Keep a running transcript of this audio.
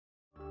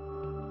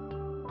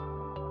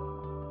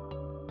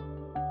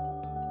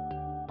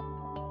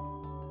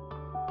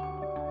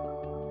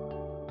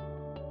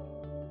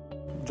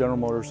General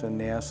Motors and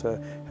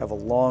NASA have a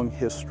long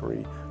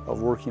history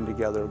of working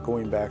together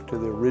going back to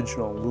the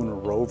original lunar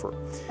rover.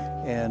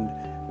 And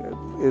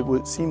it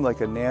would seem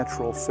like a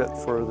natural fit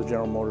for the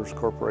General Motors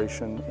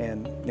Corporation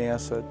and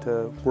NASA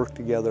to work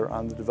together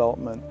on the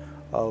development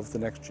of the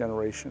next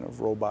generation of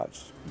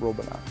robots,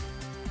 Robotic.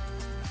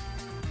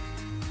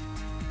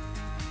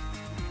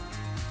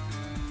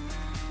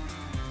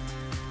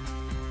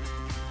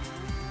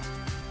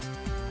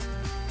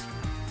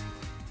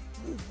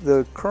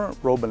 The current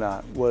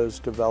Robonaut was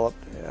developed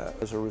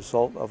as a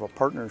result of a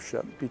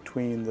partnership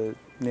between the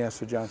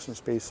NASA Johnson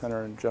Space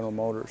Center and General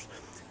Motors.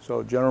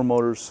 So General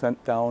Motors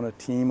sent down a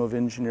team of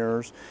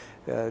engineers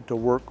to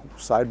work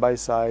side by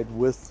side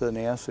with the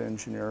NASA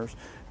engineers,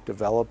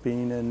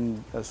 developing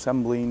and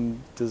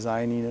assembling,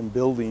 designing and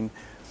building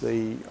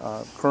the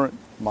current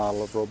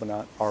model of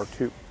Robonaut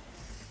R2.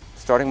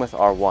 Starting with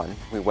R1,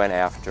 we went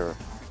after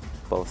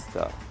both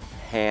the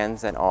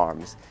hands and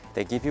arms.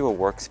 They give you a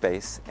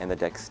workspace and the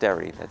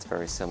dexterity that's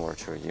very similar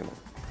to a human.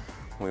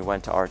 When we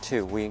went to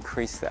R2, we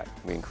increased that.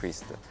 We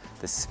increased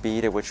the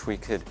speed at which we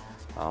could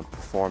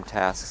perform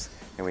tasks,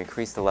 and we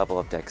increased the level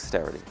of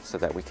dexterity so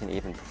that we can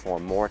even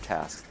perform more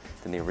tasks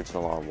than the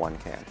original R1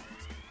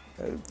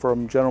 can.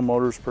 From General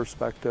Motors'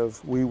 perspective,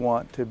 we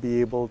want to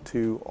be able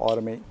to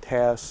automate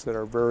tasks that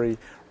are very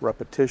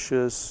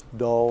repetitious,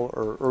 dull,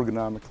 or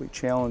ergonomically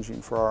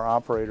challenging for our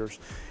operators.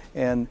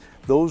 And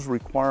those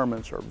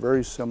requirements are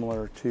very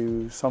similar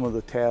to some of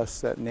the tasks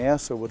that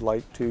NASA would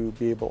like to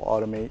be able to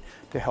automate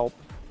to help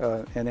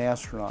an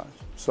astronaut.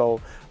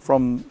 So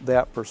from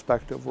that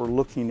perspective, we're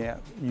looking at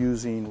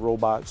using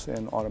robots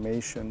and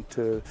automation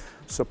to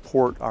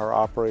support our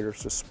operators,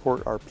 to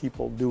support our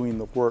people doing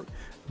the work,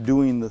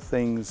 doing the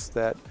things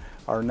that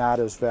are not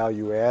as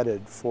value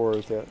added for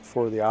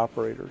the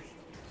operators.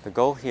 The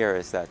goal here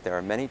is that there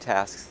are many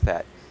tasks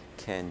that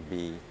can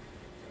be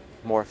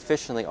more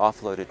efficiently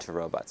offloaded to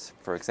robots.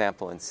 For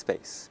example, in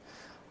space.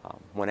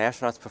 When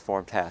astronauts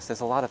perform tasks,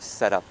 there's a lot of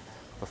setup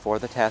before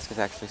the task is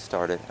actually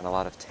started and a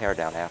lot of tear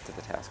down after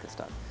the task is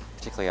done,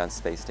 particularly on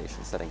space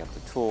stations, setting up the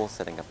tools,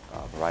 setting up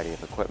a variety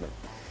of equipment.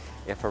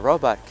 If a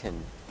robot can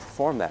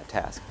perform that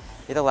task,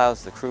 it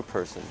allows the crew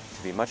person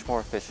to be much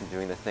more efficient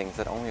doing the things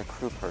that only a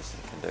crew person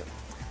can do.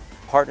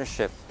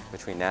 Partnership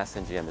between NASA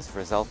and GM has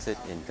resulted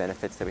in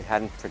benefits that we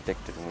hadn't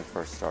predicted when we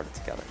first started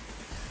together.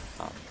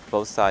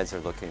 Both sides are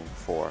looking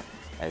for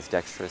as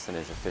dexterous and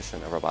as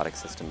efficient a robotic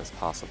system as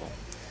possible.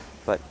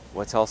 But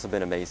what's also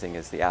been amazing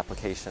is the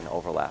application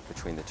overlap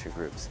between the two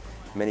groups.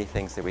 Many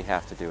things that we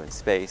have to do in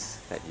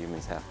space that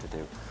humans have to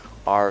do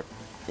are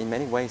in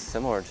many ways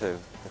similar to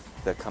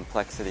the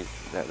complexity,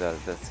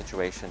 the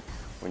situation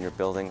when you're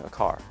building a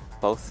car.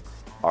 Both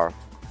are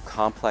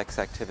complex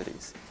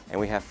activities, and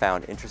we have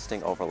found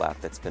interesting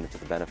overlap that's been to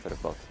the benefit of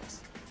both of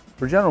us.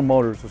 For General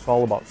Motors, it's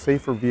all about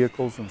safer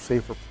vehicles and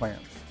safer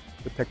plants.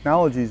 The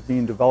technologies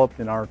being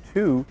developed in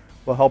R2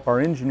 will help our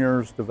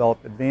engineers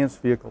develop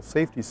advanced vehicle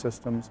safety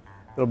systems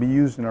that will be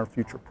used in our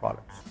future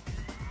products.